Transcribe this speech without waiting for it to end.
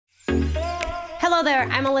Hello there,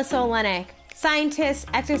 I'm Alyssa Olenek, scientist,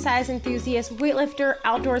 exercise enthusiast, weightlifter,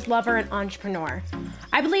 outdoors lover, and entrepreneur.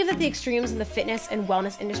 I believe that the extremes in the fitness and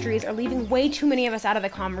wellness industries are leaving way too many of us out of the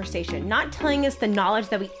conversation, not telling us the knowledge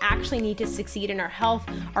that we actually need to succeed in our health,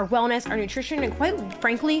 our wellness, our nutrition, and quite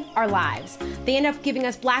frankly, our lives. They end up giving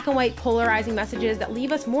us black and white polarizing messages that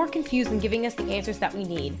leave us more confused than giving us the answers that we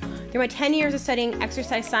need. Through my 10 years of studying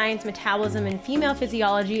exercise science, metabolism, and female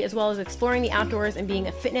physiology, as well as exploring the outdoors and being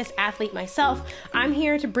a fitness athlete myself, I'm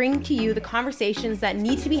here to bring to you the conversations that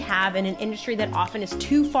need to be had in an industry that often is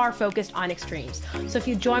too far focused on extremes. So if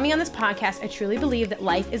you join me on this podcast, I truly believe that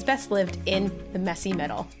life is best lived in the messy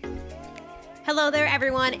middle. Hello there,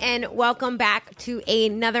 everyone, and welcome back to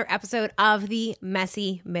another episode of the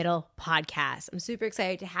Messy Middle Podcast. I'm super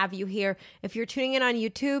excited to have you here. If you're tuning in on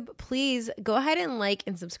YouTube, please go ahead and like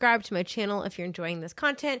and subscribe to my channel if you're enjoying this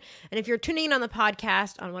content. And if you're tuning in on the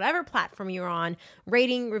podcast on whatever platform you're on,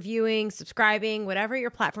 rating, reviewing, subscribing, whatever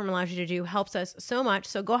your platform allows you to do helps us so much.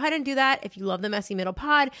 So go ahead and do that if you love the Messy Middle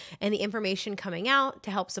Pod and the information coming out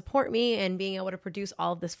to help support me and being able to produce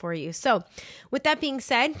all of this for you. So with that being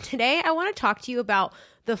said, today I want to talk to you about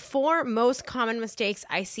the 4 most common mistakes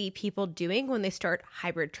I see people doing when they start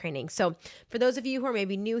hybrid training. So for those of you who are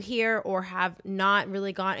maybe new here or have not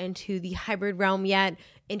really got into the hybrid realm yet,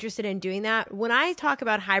 interested in doing that, when I talk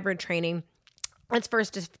about hybrid training, let's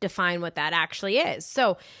first just define what that actually is.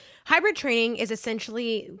 So hybrid training is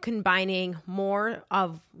essentially combining more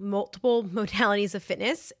of multiple modalities of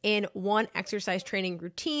fitness in one exercise training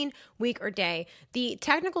routine, week, or day. The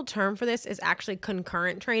technical term for this is actually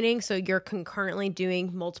concurrent training. So you're concurrently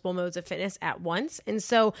doing multiple modes of fitness at once. And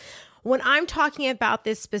so when I'm talking about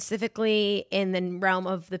this specifically in the realm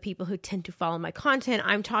of the people who tend to follow my content,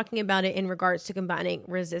 I'm talking about it in regards to combining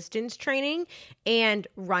resistance training and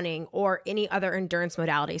running or any other endurance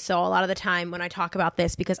modality. So a lot of the time when I talk about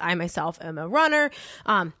this, because I myself am a runner,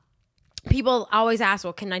 people always ask,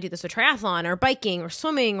 well, can I do this with triathlon or biking or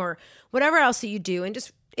swimming or whatever else that you do? And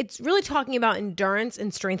just it's really talking about endurance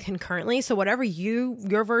and strength concurrently. So whatever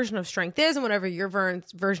your version of strength is and whatever your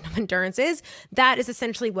version of endurance is, that is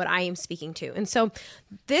essentially what I am speaking to. And so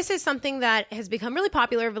this is something that has become really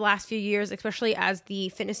popular over the last few years, especially as the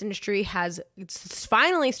fitness industry has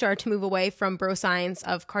finally started to move away from bro science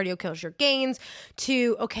of cardio kills your gains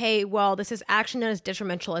to, okay, well, this is actually not as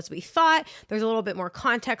detrimental as we thought. There's a little bit more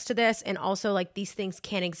context to this. And also like these things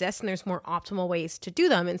can exist and there's more optimal ways to do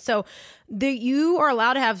them. And so you are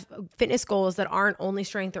allowed to have fitness goals that aren't only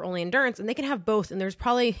strength or only endurance, and they can have both. And there's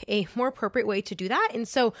probably a more appropriate way to do that. And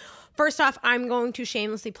so first off, I'm going to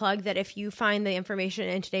shamelessly plug that if you find the information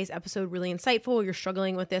in today's episode really insightful, you're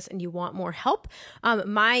struggling with this and you want more help,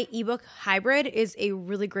 my ebook Hybrid is a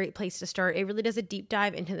really great place to start. It really does a deep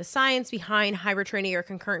dive into the science behind hybrid training or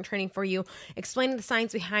concurrent training for you, explaining the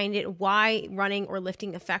science behind it, why running or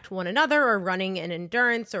lifting affect one another, or running and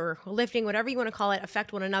endurance or lifting, whatever you want to call it,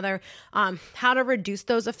 affect one another, how to reduce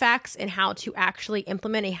those effects and how to actually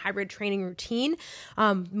implement a hybrid training routine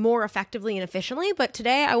more effectively and efficiently. But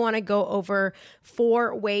today I want to go over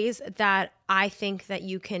 4 ways that I think that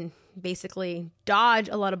you can basically dodge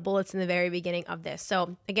a lot of bullets in the very beginning of this.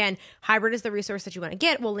 So again, Hybrid is the resource that you want to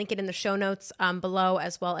get. We'll link it in the show notes below,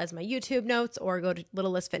 as well as my YouTube notes, or go to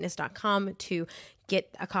littlelessfitness.com to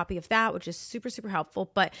get a copy of that, which is super, super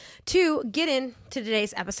helpful. But to get into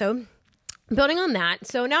today's episode, building on that,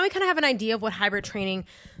 so now we kind of have an idea of what hybrid training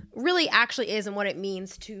really actually is and what it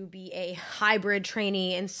means to be a hybrid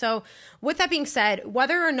trainee. And so with that being said,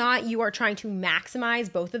 whether or not you are trying to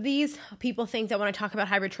maximize both of these, people think that when I talk about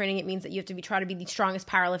hybrid training, it means that you have to try to be the strongest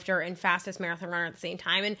powerlifter and fastest marathon runner at the same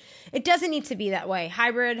time. And it doesn't need to be that way.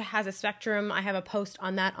 Hybrid has a spectrum. I have a post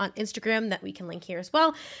on that on Instagram that we can link here as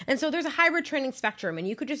well. And so there's a hybrid training spectrum, and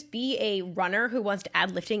you could just be a runner who wants to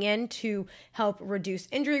add lifting in to help reduce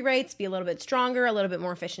injury rates, be a little bit stronger, a little bit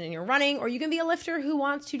more efficient in your running, or you can be a lifter who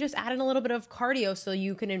wants to just add in a little bit of cardio so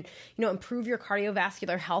you can, improve your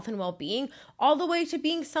cardiovascular health and well-being, all the way to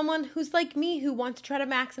being someone who's like me, who wants to try to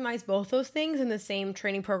maximize both those things in the same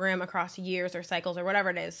training program across years or cycles or whatever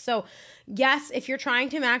it is. So yes, if you're trying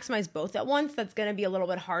to maximize both at once, that's going to be a little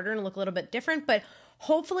bit harder and look a little bit different, but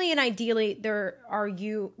hopefully and ideally, there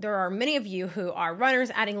are many of you who are runners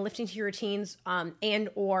adding lifting to your routines, and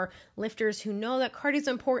or lifters who know that cardio is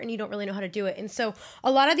important. You don't really know how to do it, and so a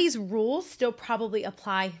lot of these rules still probably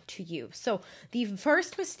apply to you. So the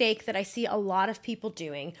first mistake that I see a lot of people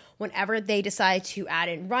doing whenever they decide to add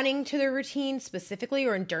in running to their routine specifically,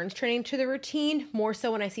 or endurance training to their routine, more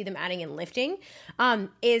so when I see them adding in lifting,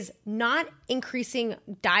 is not increasing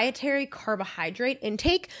dietary carbohydrate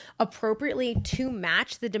intake appropriately to match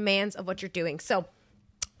the demands of what you're doing. So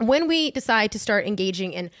when we decide to start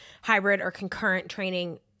engaging in hybrid or concurrent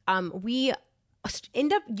training, we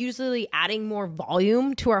end up usually adding more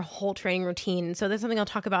volume to our whole training routine. And so that's something I'll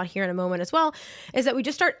talk about here in a moment as well, is that we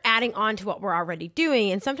just start adding on to what we're already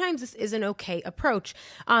doing. And sometimes this is an okay approach.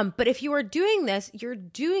 But if you are doing this, you're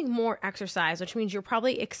doing more exercise, which means you're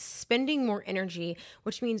probably expending more energy,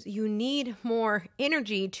 which means you need more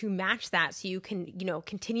energy to match that. So you can,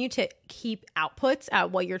 continue to keep outputs at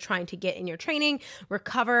what you're trying to get in your training,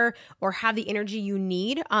 recover, or have the energy you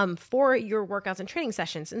need for your workouts and training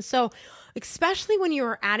sessions. And so especially when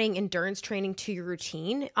you're adding endurance training to your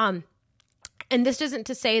routine, and this isn't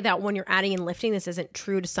to say that when you're adding in lifting, this isn't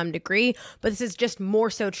true to some degree, but this is just more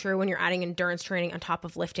so true when you're adding endurance training on top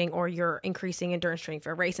of lifting, or you're increasing endurance training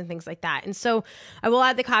for a race and things like that. And so I will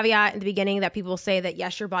add the caveat in the beginning that people say that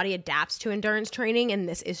yes, your body adapts to endurance training, and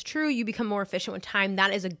this is true. You become more efficient with time.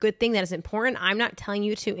 That is a good thing. That is important. I'm not telling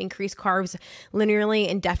you to increase carbs linearly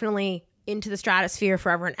and definitely into the stratosphere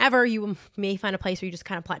forever and ever. You may find a place where you just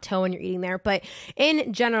kind of plateau and you're eating there. But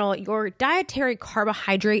in general, your dietary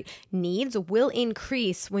carbohydrate needs will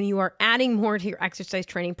increase when you are adding more to your exercise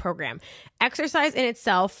training program. Exercise in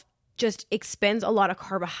itself just expends a lot of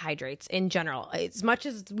carbohydrates in general. As much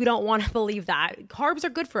as we don't want to believe that, carbs are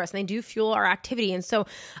good for us and they do fuel our activity. And so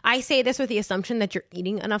I say this with the assumption that you're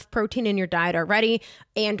eating enough protein in your diet already,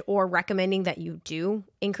 and or recommending that you do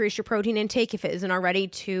increase your protein intake if it isn't already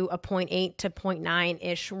to a 0.8 to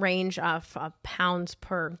 0.9-ish range of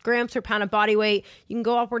grams per pound of body weight. You can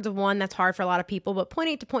go upwards of 1. That's hard for a lot of people, but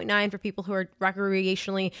 0.8 to 0.9 for people who are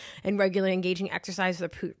recreationally and regularly engaging exercise for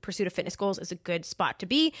the pursuit of fitness goals is a good spot to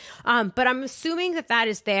be. But I'm assuming that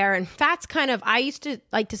is there. And fat's I used to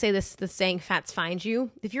like to say the saying, fats find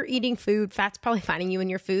you. If you're eating food, fat's probably finding you in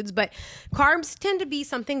your foods. But carbs tend to be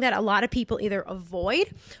something that a lot of people either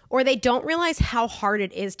avoid, or they don't realize how hard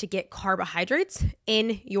it is to get carbohydrates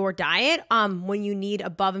in your diet when you need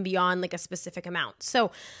above and beyond like a specific amount.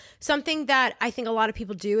 So something that I think a lot of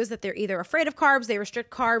people do is that they're either afraid of carbs, they restrict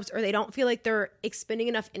carbs, or they don't feel like they're expending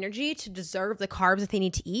enough energy to deserve the carbs that they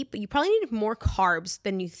need to eat. But you probably need more carbs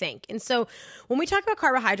than you think. And so when we talk about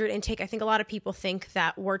carbohydrate intake, I think a lot of people think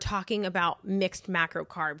that we're talking about mixed macro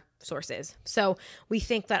carb sources. So we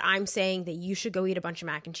think that I'm saying that you should go eat a bunch of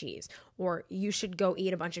mac and cheese, or you should go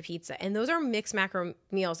eat a bunch of pizza. And those are mixed macro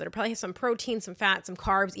meals that are probably have some protein, some fat, some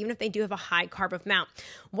carbs, even if they do have a high carb amount.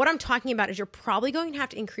 What I'm talking about is you're probably going to have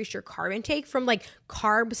to increase your carb intake from like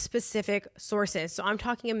carb specific sources. So I'm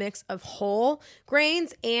talking a mix of whole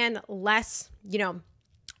grains and less,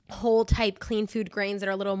 whole type clean food grains that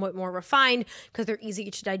are a little bit more refined because they're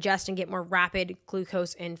easy to digest and get more rapid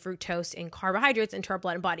glucose and fructose and carbohydrates into our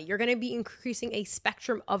blood and body. You're going to be increasing a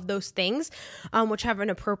spectrum of those things, which have an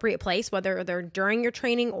appropriate place, whether they're during your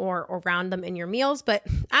training or around them in your meals. But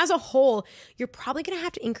as a whole, you're probably going to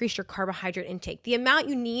have to increase your carbohydrate intake. The amount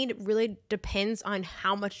you need really depends on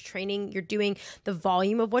how much training you're doing, the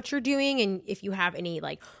volume of what you're doing, and if you have any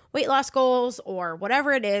like weight loss goals or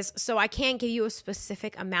whatever it is. So I can't give you a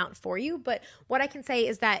specific amount for you, but what I can say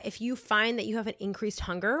is that if you find that you have an increased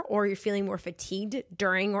hunger, or you're feeling more fatigued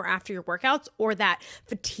during or after your workouts, or that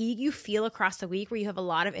fatigue you feel across the week where you have a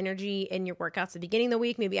lot of energy in your workouts at the beginning of the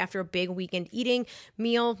week, maybe after a big weekend eating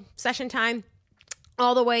meal session time,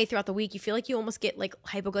 all the way throughout the week, you feel like you almost get like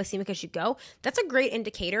hypoglycemic as you go. That's a great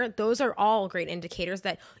indicator. Those are all great indicators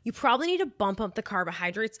that you probably need to bump up the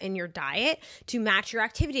carbohydrates in your diet to match your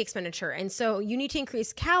activity expenditure. And so you need to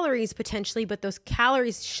increase calories potentially, but those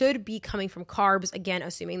calories should be coming from carbs. Again,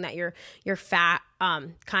 assuming that your fat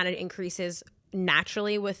kind of increases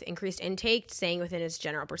naturally with increased intake, staying within its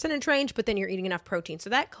general percentage range, but then you're eating enough protein. So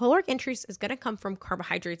that caloric increase is going to come from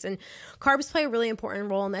carbohydrates, and carbs play a really important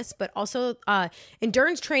role in this, but also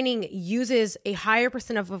endurance training uses a higher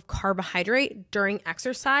percent of carbohydrate during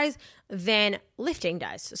exercise than lifting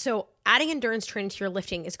does. So adding endurance training to your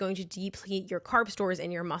lifting is going to deplete your carb stores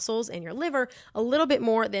in your muscles and your liver a little bit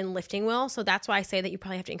more than lifting will. So that's why I say that you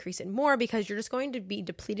probably have to increase it more, because you're just going to be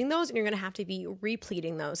depleting those and you're going to have to be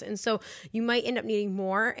repleting those. And so you might end up needing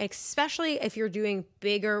more, especially if you're doing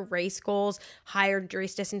bigger race goals, higher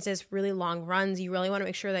race distances, really long runs. You really want to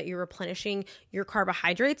make sure that you're replenishing your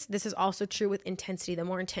carbohydrates. This is also true with intensity. The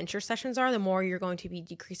more intense your sessions are, the more you're going to be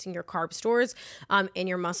decreasing your carb stores in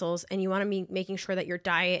your muscles and and you want to be making sure that your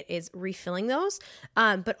diet is refilling those,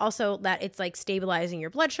 but also that it's like stabilizing your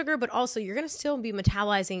blood sugar, but also you're going to still be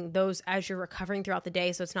metabolizing those as you're recovering throughout the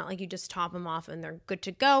day. So it's not like you just top them off and they're good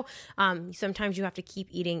to go. Sometimes you have to keep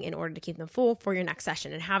eating in order to keep them full for your next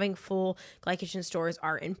session, and having full glycogen stores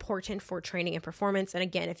are important for training and performance. And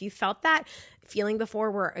again, if you felt that feeling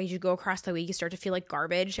before where as you go across the week, you start to feel like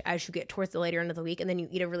garbage as you get towards the later end of the week, and then you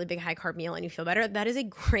eat a really big high carb meal and you feel better, that is a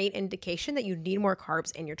great indication that you need more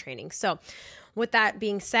carbs in your training. So with that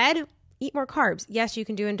being said, eat more carbs. Yes, you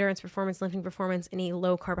can do endurance performance, lifting performance in a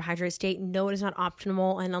low carbohydrate state. No, it is not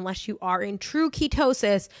optimal. And unless you are in true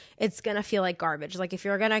ketosis, it's going to feel like garbage. Like if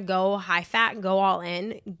you're going to go high fat, go all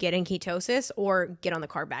in, get in ketosis, or get on the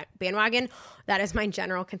carb bandwagon. That is my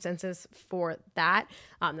general consensus for that.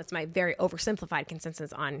 That's my very oversimplified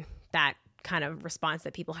consensus on that kind of response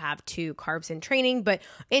that people have to carbs in training. But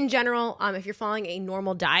in general, if you're following a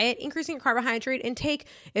normal diet, increasing your carbohydrate intake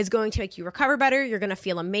is going to make you recover better. You're going to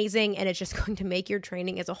feel amazing, and it's just going to make your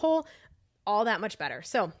training as a whole all that much better.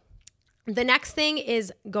 So the next thing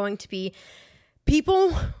is going to be,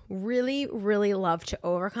 people really, really love to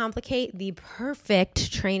overcomplicate the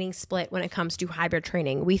perfect training split when it comes to hybrid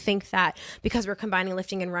training. We think that because we're combining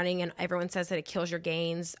lifting and running, and everyone says that it kills your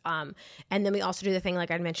gains. And then we also do the thing like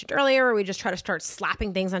I mentioned earlier, where we just try to start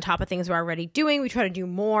slapping things on top of things we're already doing. We try to do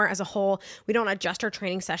more as a whole. We don't adjust our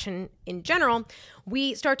training session in general.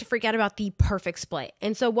 We start to forget about the perfect split.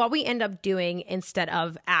 And so what we end up doing, instead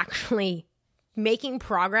of actually making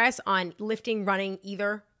progress on lifting, running,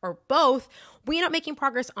 either or both, we end up making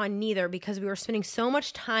progress on neither, because we were spending so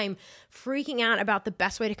much time freaking out about the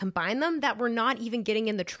best way to combine them that we're not even getting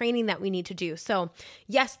in the training that we need to do. So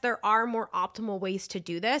yes, there are more optimal ways to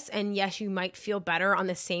do this. And yes, you might feel better on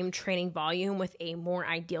the same training volume with a more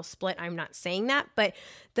ideal split. I'm not saying that, but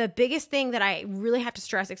the biggest thing that I really have to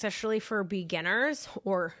stress, especially for beginners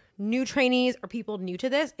or new trainees or people new to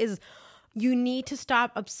this, is you need to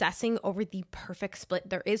stop obsessing over the perfect split.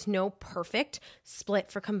 There is no perfect split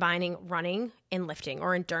for combining running and lifting,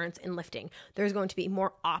 or endurance and lifting. There's going to be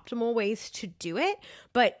more optimal ways to do it,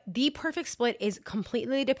 but the perfect split is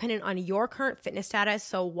completely dependent on your current fitness status,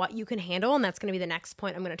 so what you can handle, and that's going to be the next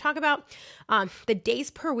point I'm going to talk about. The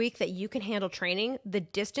days per week that you can handle training, the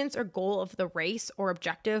distance or goal of the race or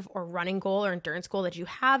objective or running goal or endurance goal that you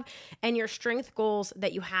have, and your strength goals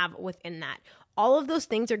that you have within that. All of those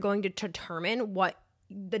things are going to determine what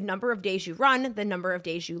the number of days you run, the number of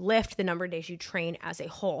days you lift, the number of days you train as a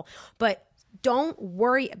whole. But don't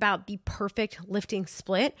worry about the perfect lifting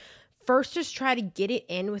split. First, just try to get it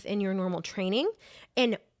in within your normal training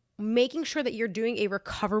and making sure that you're doing a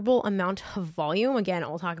recoverable amount of volume. Again,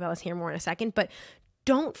 I'll talk about this here more in a second, but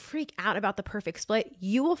don't freak out about the perfect split.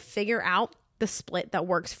 You will figure out the split that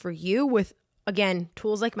works for you with, again,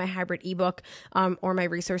 tools like my hybrid ebook or my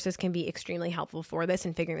resources can be extremely helpful for this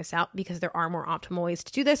and figuring this out, because there are more optimal ways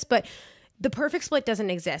to do this. But the perfect split doesn't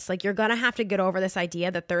exist. Like, you're going to have to get over this idea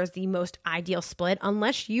that there is the most ideal split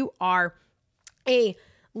unless you are a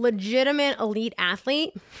legitimate elite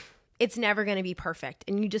athlete. It's never going to be perfect,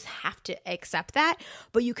 and you just have to accept that,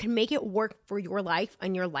 but you can make it work for your life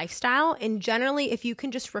and your lifestyle. And generally, if you can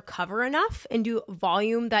just recover enough and do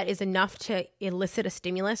volume that is enough to elicit a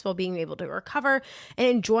stimulus while being able to recover and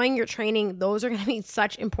enjoying your training, those are going to be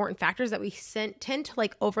such important factors that we tend to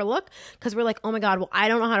like overlook, because we're like, oh my God, well, I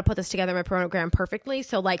don't know how to put this together in my program perfectly,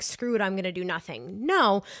 so like, screw it, I'm going to do nothing.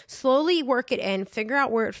 No, slowly work it in, figure out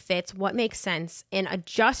where it fits, what makes sense, and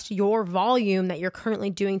adjust your volume that you're currently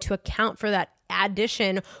doing to account for that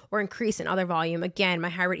addition or increase in other volume. Again, my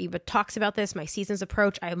hybrid ebook talks about this, my seasons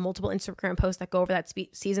approach. I have multiple Instagram posts that go over that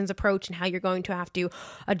seasons approach and how you're going to have to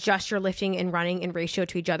adjust your lifting and running in ratio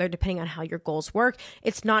to each other depending on how your goals work.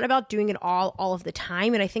 It's not about doing it all of the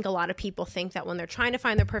time. And I think a lot of people think that when they're trying to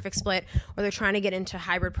find their perfect split, or they're trying to get into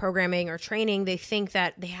hybrid programming or training, they think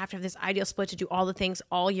that they have to have this ideal split to do all the things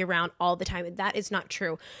all year round, all the time. That is not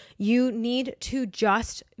true. You need to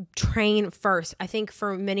just train first. I think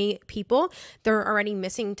for many people, they're already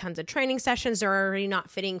missing tons of training sessions. They're already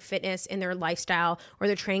not fitting fitness in their lifestyle, or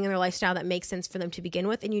they're training in their lifestyle that makes sense for them to begin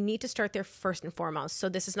with. And you need to start there first and foremost. So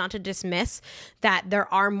this is not to dismiss that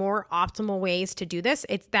there are more optimal ways to do this.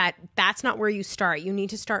 It's that that's not where you start. You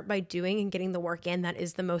need to start by doing and getting the work in. That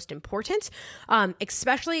is the most important.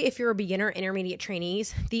 Especially if you're a beginner, intermediate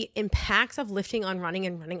trainees, the impacts of lifting on running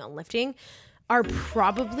and running on lifting are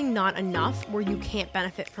probably not enough where you can't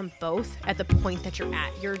benefit from both at the point that you're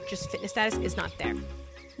at. Your just fitness status is not there.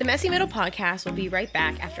 The Messy Middle podcast will be right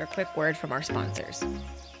back after a quick word from our sponsors.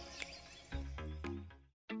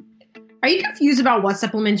 Are you confused about what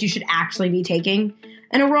supplements you should actually be taking?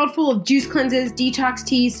 In a world full of juice cleanses, detox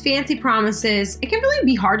teas, fancy promises, it can really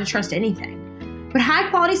be hard to trust anything. But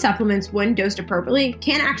high-quality supplements, when dosed appropriately,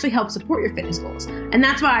 can actually help support your fitness goals. And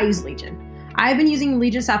that's why I use Legion. I've been using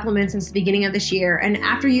Legion supplements since the beginning of this year, and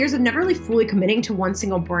after years of never really fully committing to one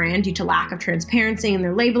single brand due to lack of transparency in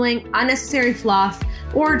their labeling, unnecessary fluff,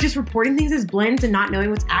 or just reporting things as blends and not knowing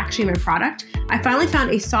what's actually my product, I finally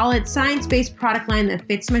found a solid, science-based product line that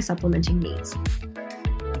fits my supplementing needs.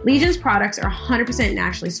 Legion's products are 100%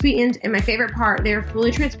 naturally sweetened, and my favorite part, they are fully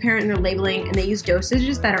transparent in their labeling, and they use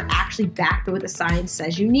dosages that are actually backed by what the science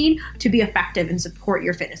says you need to be effective and support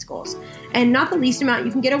your fitness goals. And not the least amount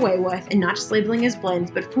you can get away with, and not just labeling as blends,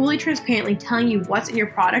 but fully transparently telling you what's in your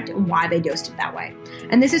product and why they dosed it that way.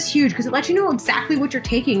 And this is huge because it lets you know exactly what you're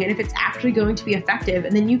taking and if it's actually going to be effective,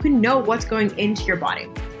 and then you can know what's going into your body.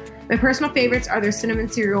 My personal favorites are their cinnamon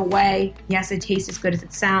cereal whey. Yes, it tastes as good as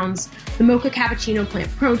it sounds. The mocha cappuccino plant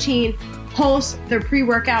protein. Pulse, their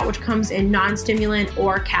pre-workout, which comes in non-stimulant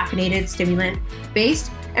or caffeinated stimulant based.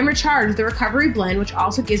 And Recharge, the recovery blend, which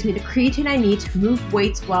also gives me the creatine I need to move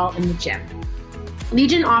weights well in the gym.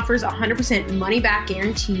 Legion offers 100% money-back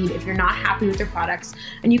guaranteed if you're not happy with their products,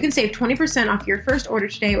 and you can save 20% off your first order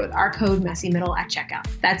today with our code MESSYMIDDLE at checkout.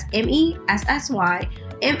 That's MESSYMIDDLE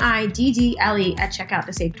at checkout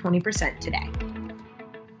to save 20% today.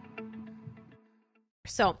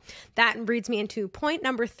 So that brings me into point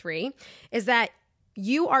number 3, is that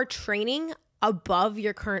you are training above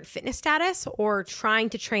your current fitness status or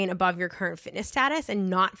trying to train above your current fitness status and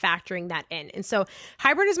not factoring that in. And so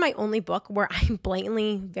Hybrid is my only book where I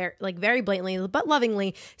blatantly, very blatantly, but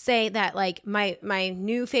lovingly say that like my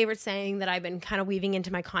new favorite saying that I've been kind of weaving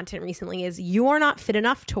into my content recently is, you are not fit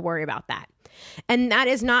enough to worry about that. And that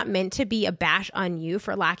is not meant to be a bash on you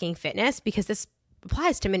for lacking fitness, because this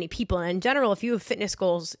applies to many people. And in general, if you have fitness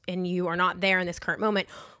goals and you are not there in this current moment,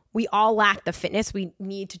 we all lack the fitness. We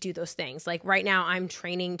need to do those things. Like right now, I'm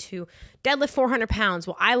training to deadlift 400 pounds.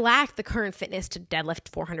 Well, I lack the current fitness to deadlift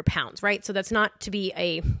 400 pounds, right? So that's not to be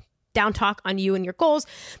a down talk on you and your goals.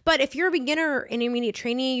 But if you're a beginner in intermediate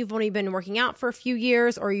training, you've only been working out for a few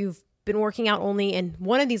years, or you've been working out only in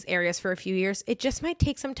one of these areas for a few years, it just might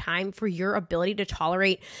take some time for your ability to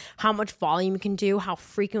tolerate how much volume you can do, how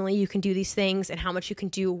frequently you can do these things, and how much you can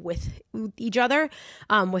do with each other,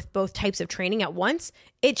 with both types of training at once.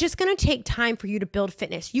 It's just going to take time for you to build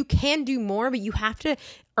fitness. You can do more, but you have to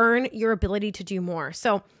earn your ability to do more.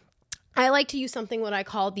 So I like to use something what I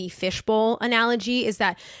call the fishbowl analogy, is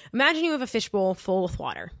that imagine you have a fishbowl full with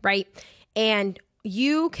water, right? And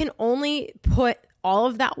you can only put all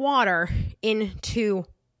of that water into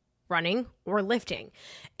running or lifting.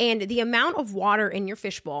 And the amount of water in your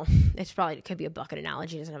fishbowl, it could be a bucket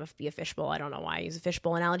analogy, it doesn't have to be a fishbowl, I don't know why I use a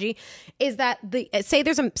fishbowl analogy, is that say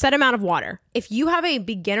there's a set amount of water. If you have a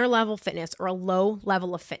beginner level fitness or a low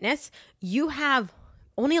level of fitness, you have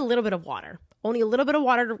only a little bit of water. Only a little bit of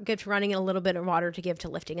water to give to running and a little bit of water to give to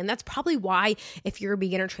lifting. And that's probably why, if you're a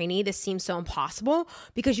beginner trainee, this seems so impossible,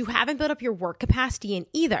 because you haven't built up your work capacity in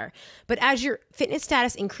either. But as your fitness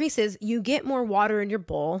status increases, you get more water in your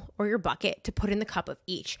bowl or your bucket to put in the cup of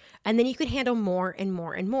each. And then you can handle more and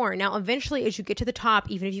more and more. Now, eventually, as you get to the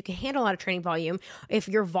top, even if you can handle a lot of training volume, if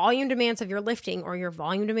your volume demands of your lifting or your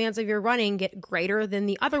volume demands of your running get greater than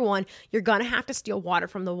the other one, you're going to have to steal water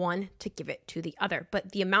from the one to give it to the other.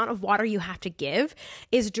 But the amount of water you have to give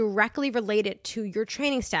is directly related to your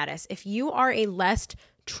training status. If you are a less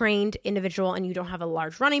trained individual and you don't have a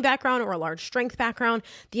large running background or a large strength background,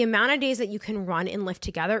 the amount of days that you can run and lift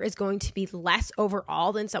together is going to be less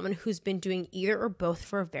overall than someone who's been doing either or both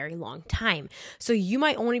for a very long time. So you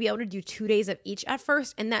might only be able to do 2 days of each at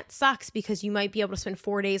first, and that sucks because you might be able to spend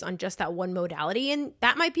 4 days on just that one modality, and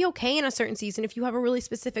that might be okay in a certain season if you have a really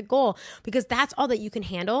specific goal, because that's all that you can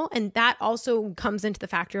handle. And that also comes into the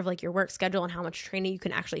factor of like your work schedule and how much training you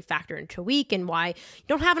can actually factor into a week, and why you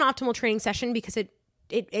don't have an optimal training session, because it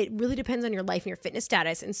really depends on your life and your fitness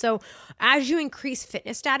status. And so as you increase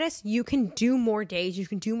fitness status, you can do more days, you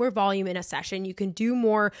can do more volume in a session, you can do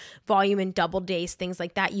more volume in double days, things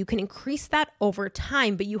like that. You can increase that over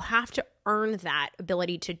time, but you have to earn that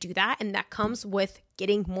ability to do that. And that comes with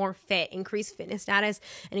getting more fit, increased fitness status,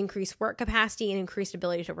 and increased work capacity, and increased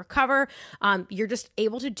ability to recover. You're just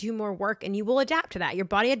able to do more work, and you will adapt to that. Your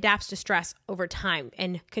body adapts to stress over time,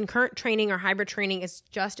 and concurrent training or hybrid training is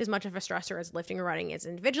just as much of a stressor as lifting or running is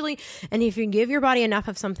individually. And if you give your body enough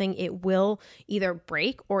of something, it will either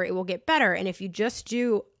break or it will get better. And if you just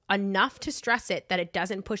do enough to stress it that it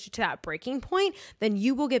doesn't push you to that breaking point, then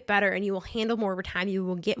you will get better and you will handle more over time. You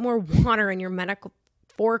will get more water in your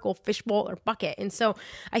metaphorical fishbowl or bucket. And so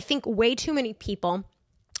I think way too many people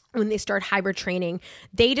when they start hybrid training,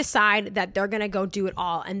 they decide that they're going to go do it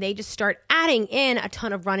all. And they just start adding in a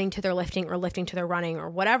ton of running to their lifting or lifting to their running or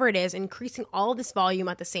whatever it is, increasing all of this volume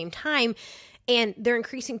at the same time. And they're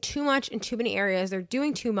increasing too much in too many areas. They're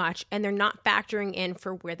doing too much and they're not factoring in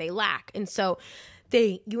for where they lack. And so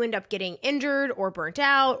you end up getting injured or burnt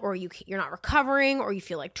out, or you're not recovering, or you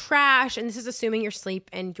feel like trash. And this is assuming your sleep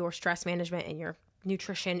and your stress management and your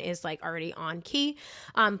nutrition is like already on key.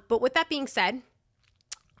 But with that being said,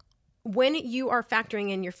 when you are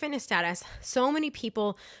factoring in your fitness status, so many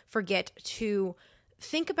people forget to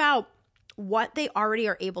think about what they already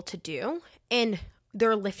are able to do in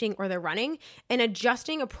their lifting or their running and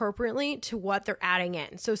adjusting appropriately to what they're adding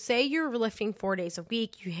in. So say you're lifting 4 days a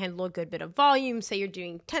week, you handle a good bit of volume, say you're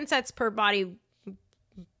doing 10 sets per body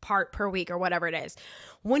part per week or whatever it is.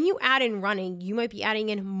 When you add in running, you might be adding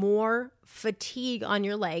in more fatigue on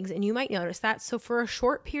your legs and you might notice that. So for a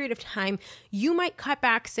short period of time, you might cut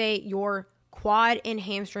back, say, your quad and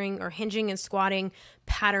hamstring or hinging and squatting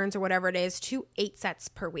patterns or whatever it is to 8 sets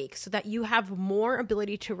per week so that you have more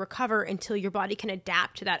ability to recover until your body can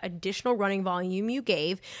adapt to that additional running volume you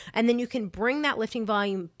gave. And then you can bring that lifting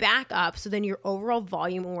volume back up. So then your overall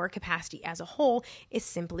volume or capacity as a whole is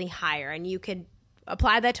simply higher. And you could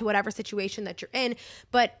apply that to whatever situation that you're in.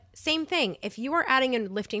 But same thing, if you are adding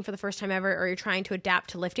in lifting for the first time ever, or you're trying to adapt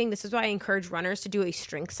to lifting, this is why I encourage runners to do a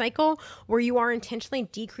strength cycle where you are intentionally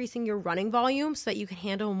decreasing your running volume so that you can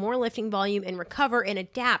handle more lifting volume and recover and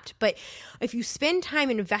adapt. But if you spend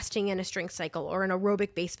time investing in a strength cycle or an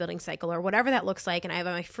aerobic base building cycle or whatever that looks like, and I have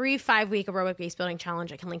my free 5-week aerobic base building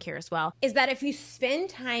challenge I can link here as well, is that if you spend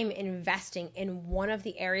time investing in one of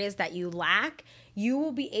the areas that you lack, you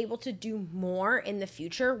will be able to do more in the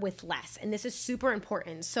future with less. And this is super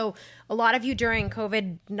important. So a lot of you during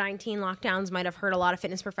COVID-19 lockdowns might have heard a lot of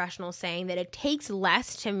fitness professionals saying that it takes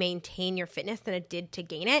less to maintain your fitness than it did to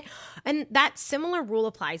gain it. And that similar rule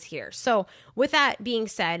applies here. So with that being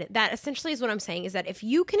said, that essentially is what I'm saying is that if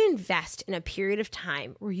you can invest in a period of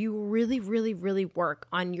time where you really, really, really work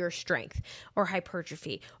on your strength or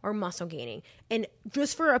hypertrophy or muscle gaining, and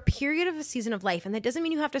just for a period of a season of life, and that doesn't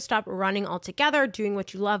mean you have to stop running altogether, doing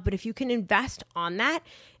what you love, but if you can invest on that,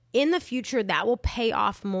 in the future, that will pay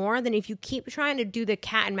off more than if you keep trying to do the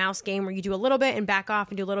cat and mouse game where you do a little bit and back off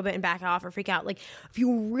and do a little bit and back off or freak out. Like if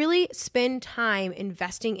you really spend time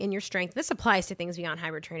investing in your strength, this applies to things beyond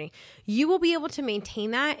hybrid training, you will be able to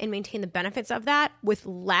maintain that and maintain the benefits of that with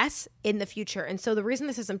less in the future. And so the reason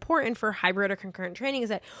this is important for hybrid or concurrent training is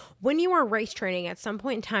that when you are race training, at some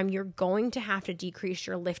point in time, you're going to have to decrease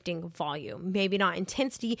your lifting volume, maybe not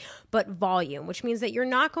intensity, but volume, which means that you're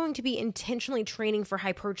not going to be intentionally training for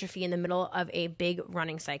hypertrophy in the middle of a big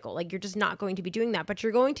running cycle. Like you're just not going to be doing that, but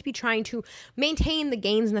you're going to be trying to maintain the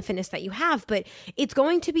gains and the fitness that you have. But it's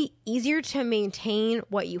going to be easier to maintain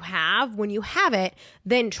what you have when you have it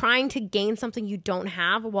than trying to gain something you don't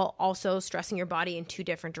have while also stressing your body in two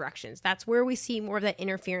different directions. That's where we see more of that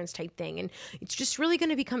interference type thing. And it's just really going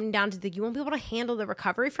to be coming down to you won't be able to handle the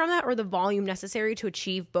recovery from that or the volume necessary to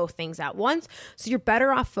achieve both things at once. So you're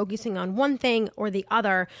better off focusing on one thing or the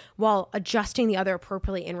other while adjusting the other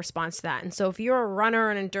appropriately in response to that. And so if you're a runner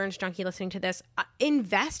or an endurance junkie listening to this,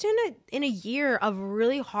 invest in a year of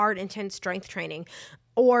really hard, intense strength training,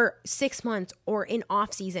 or 6 months, or in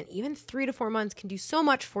off season. Even 3 to 4 months can do so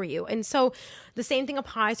much for you. And so the same thing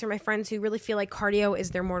applies for my friends who really feel like cardio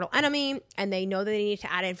is their mortal enemy and they know that they need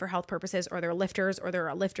to add in for health purposes, or they're lifters, or they're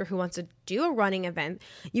a lifter who wants to do a running event.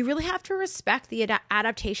 You really have to respect the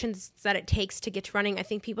adaptations that it takes to get to running. I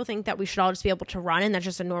think people think that we should all just be able to run and that's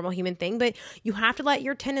just a normal human thing, but you have to let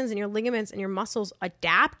your tendons and your ligaments and your muscles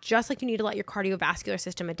adapt just like you need to let your cardiovascular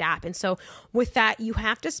system adapt. And so with that, you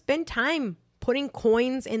have to spend time putting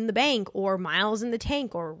coins in the bank or miles in the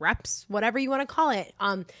tank or reps, whatever you want to call it.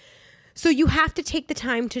 So you have to take the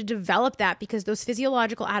time to develop that because those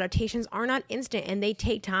physiological adaptations are not instant and they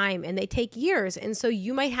take time and they take years. And so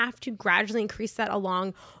you might have to gradually increase that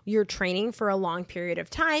along your training for a long period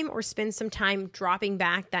of time or spend some time dropping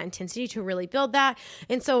back that intensity to really build that.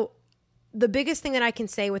 And so the biggest thing that I can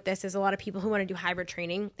say with this is a lot of people who want to do hybrid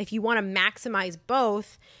training, if you want to maximize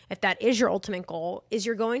both, if that is your ultimate goal, is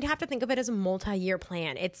you're going to have to think of it as a multi-year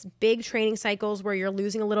plan. It's big training cycles where you're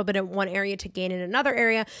losing a little bit in one area to gain in another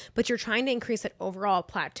area, but you're trying to increase that overall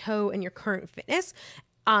plateau in your current fitness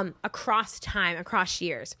across time, across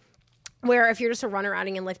years. Where if you're just a runner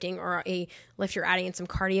adding in lifting or a lifter adding in some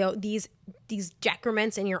cardio, these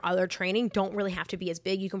decrements in your other training don't really have to be as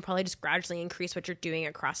big. You can probably just gradually increase what you're doing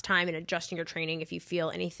across time and adjusting your training if you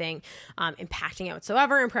feel anything impacting it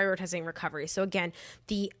whatsoever and prioritizing recovery. So again,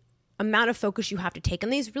 the amount of focus you have to take on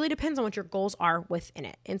these really depends on what your goals are within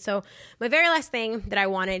it. And so my very last thing that I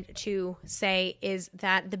wanted to say is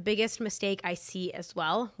that the biggest mistake I see as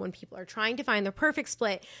well when people are trying to find their perfect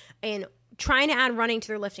split and trying to add running to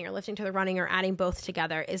their lifting or lifting to their running or adding both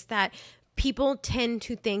together is that people tend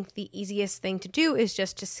to think the easiest thing to do is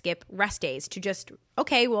just to skip rest days, to just,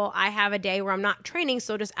 okay, well, I have a day where I'm not training,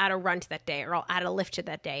 so just add a run to that day or I'll add a lift to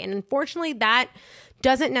that day. And unfortunately, that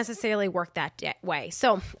doesn't necessarily work that way.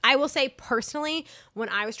 So I will say personally, when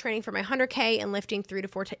I was training for my 100K and lifting 3 to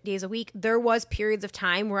 4 days a week, there was periods of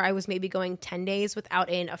time where I was maybe going 10 days without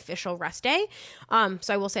an official rest day.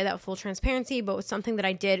 So I will say that with full transparency, but something that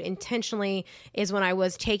I did intentionally is when I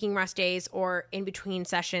was taking rest days or in between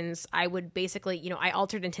sessions, I would basically, I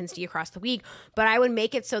altered intensity across the week, but I would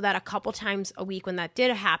make it so that a couple times a week when that did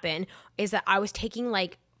happen is that I was taking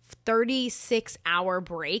like 36-hour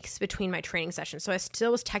breaks between my training sessions. So I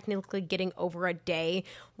still was technically getting over a day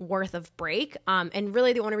worth of break. And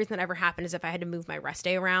really the only reason that ever happened is if I had to move my rest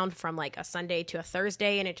day around from like a Sunday to a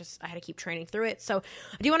Thursday, and I had to keep training through it. So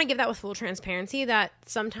I do want to give that with full transparency that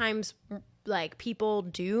sometimes like people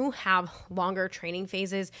do have longer training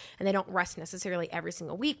phases and they don't rest necessarily every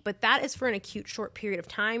single week, but that is for an acute short period of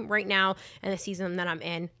time. Right now in the season that I'm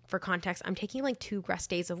in, for context, I'm taking like 2 rest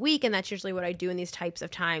days a week, and that's usually what I do in these types of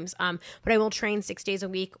times. But I will train 6 days a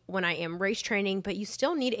week when I am race training, but you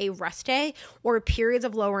still need a rest day or periods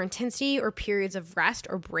of lower intensity or periods of rest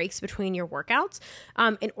or breaks between your workouts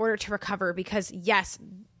in order to recover, because yes,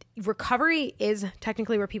 recovery is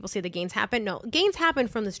technically where people say the gains happen. No, gains happen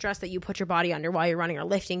from the stress that you put your body under while you're running or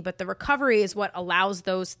lifting, but the recovery is what allows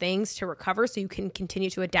those things to recover so you can continue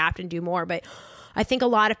to adapt and do more. But I think a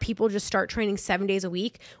lot of people just start training 7 days a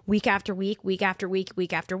week, week after week, week after week,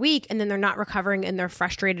 week after week, and then they're not recovering and they're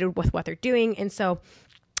frustrated with what they're doing. And so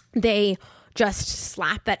they just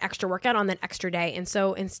slap that extra workout on that extra day. And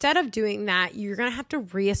so instead of doing that, you're going to have to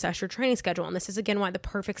reassess your training schedule. And this is again why the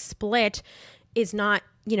perfect split is not,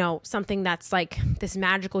 something that's like this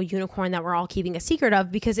magical unicorn that we're all keeping a secret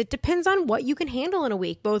of, because it depends on what you can handle in a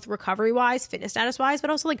week, both recovery wise, fitness status wise,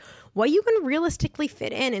 but also like what you can realistically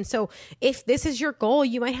fit in. And so if this is your goal,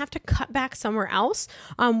 you might have to cut back somewhere else,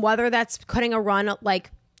 whether that's cutting a run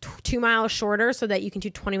like 2 miles shorter so that you can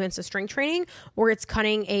do 20 minutes of strength training, or it's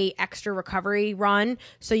cutting a extra recovery run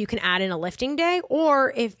so you can add in a lifting day,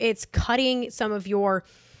 or if it's cutting some of your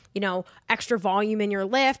extra volume in your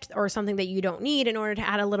lift or something that you don't need in order to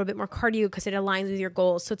add a little bit more cardio because it aligns with your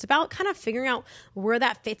goals. So it's about kind of figuring out where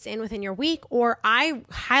that fits in within your week. Or I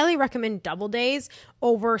highly recommend double days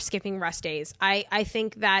over skipping rest days. I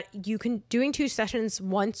think that you can doing 2 sessions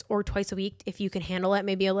once or twice a week, if you can handle it,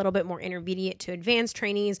 maybe a little bit more intermediate to advanced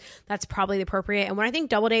trainees, that's probably the appropriate. And when I think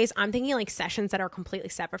double days, I'm thinking like sessions that are completely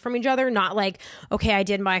separate from each other, not like, okay, I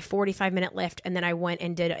did my 45-minute lift and then I went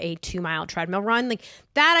and did a 2-mile treadmill run. Like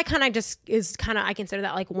that I consider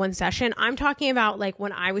that like one session. I'm talking about like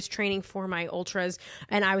when I was training for my ultras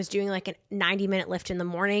and I was doing like a 90-minute lift in the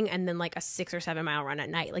morning and then like a 6 or 7 mile run at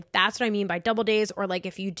night. Like that's what I mean by double days. Or like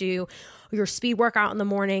if you do your speed workout in the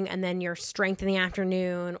morning and then your strength in the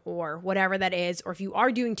afternoon or whatever that is, or if you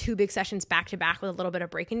are doing 2 big sessions back to back with a little bit of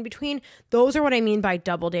break in between, those are what I mean by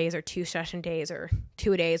double days or 2 session days or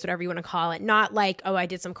 2 days, whatever you want to call it. Not like, oh, I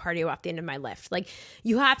did some cardio off the end of my lift. Like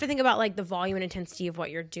you have to think about like the volume and intensity of what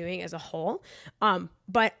you're doing as a whole.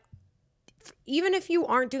 But even if you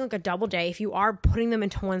aren't doing like a double day, if you are putting them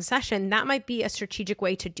into one session, that might be a strategic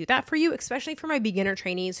way to do that for you, especially for my beginner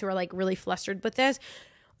trainees who are like really flustered with this.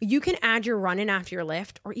 You can add your run in after your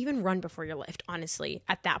lift or even run before your lift, honestly,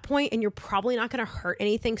 at that point, and you're probably not going to hurt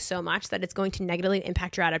anything so much that it's going to negatively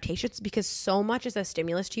impact your adaptations, because so much is a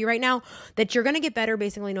stimulus to you right now that you're going to get better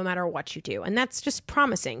basically no matter what you do. And that's just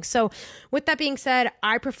promising. So with that being said,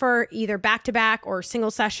 I prefer either back-to-back or single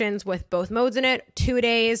sessions with both modes in it, 2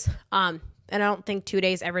 days. And I don't think 2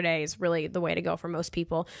 days every day is really the way to go for most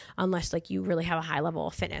people, unless like you really have a high level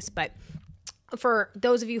of fitness. But for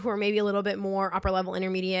those of you who are maybe a little bit more upper level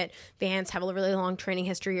intermediate, advanced, have a really long training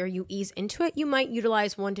history, or you ease into it, you might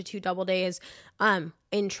utilize 1 to 2 double days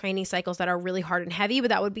in training cycles that are really hard and heavy, but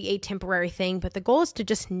that would be a temporary thing. But the goal is to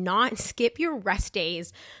just not skip your rest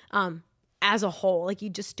days as a whole. Like you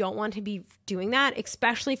just don't want to be doing that,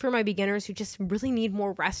 especially for my beginners who just really need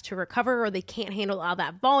more rest to recover, or they can't handle all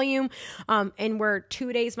that volume, and where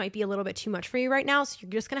 2 days might be a little bit too much for you right now. So you're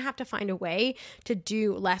just going to have to find a way to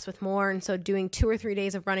do less with more. And so doing 2 or 3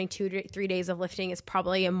 days of running, 2 to 3 days of lifting is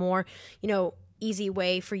probably a more, easy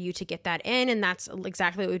way for you to get that in. And that's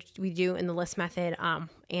exactly what we do in the Lyss method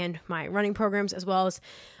and my running programs, as well as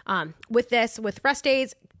with rest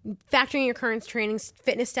days. factoring your current training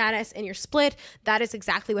fitness status and your split, that is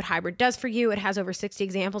exactly what hybrid does for you. It has over 60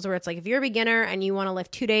 examples where it's like, if you're a beginner and you want to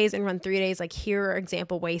lift 2 days and run 3 days, like here are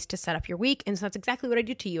example ways to set up your week. And so that's exactly what I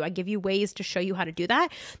do to you. I give you ways to show you how to do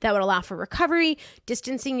that. That would allow for recovery,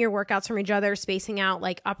 distancing your workouts from each other, spacing out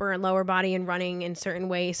like upper and lower body and running in certain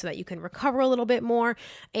ways so that you can recover a little bit more,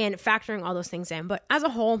 and factoring all those things in. But as a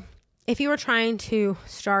whole, if you are trying to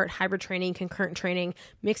start hybrid training, concurrent training,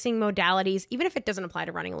 mixing modalities, even if it doesn't apply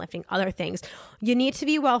to running and lifting, other things, you need to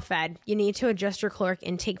be well fed. You need to adjust your caloric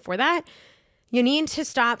intake for that. You need to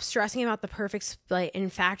stop stressing about the perfect split and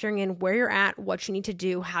factoring in where you're at, what you need to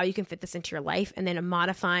do, how you can fit this into your life, and then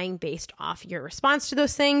modifying based off your response to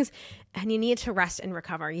those things. And you need to rest and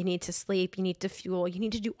recover. You need to sleep. You need to fuel. You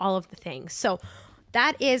need to do all of the things. So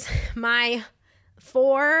that is my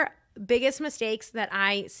 4 biggest mistakes that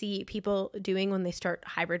I see people doing when they start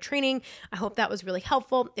hybrid training. I hope that was really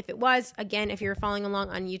helpful. If it was, again, if you're following along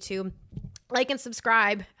on YouTube, like and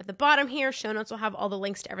subscribe at the bottom here. Show notes will have all the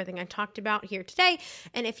links to everything I talked about here today.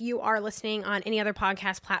 And if you are listening on any other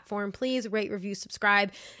podcast platform, please rate, review,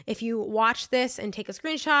 subscribe. If you watch this and take a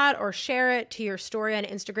screenshot or share it to your story on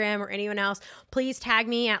Instagram or anyone else, please tag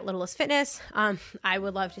me at Lyss Fitness. I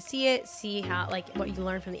would love to see it, see how what you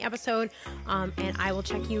learned from the episode. And I will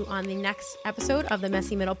check you on the next episode of the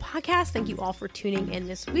Messy Middle podcast. Thank you all for tuning in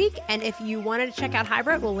this week. And if you wanted to check out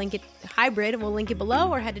hybrid, we'll link it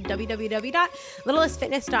below, or head to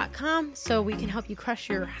www.littlestfitness.com so we can help you crush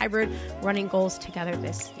your hybrid running goals together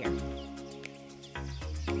this year.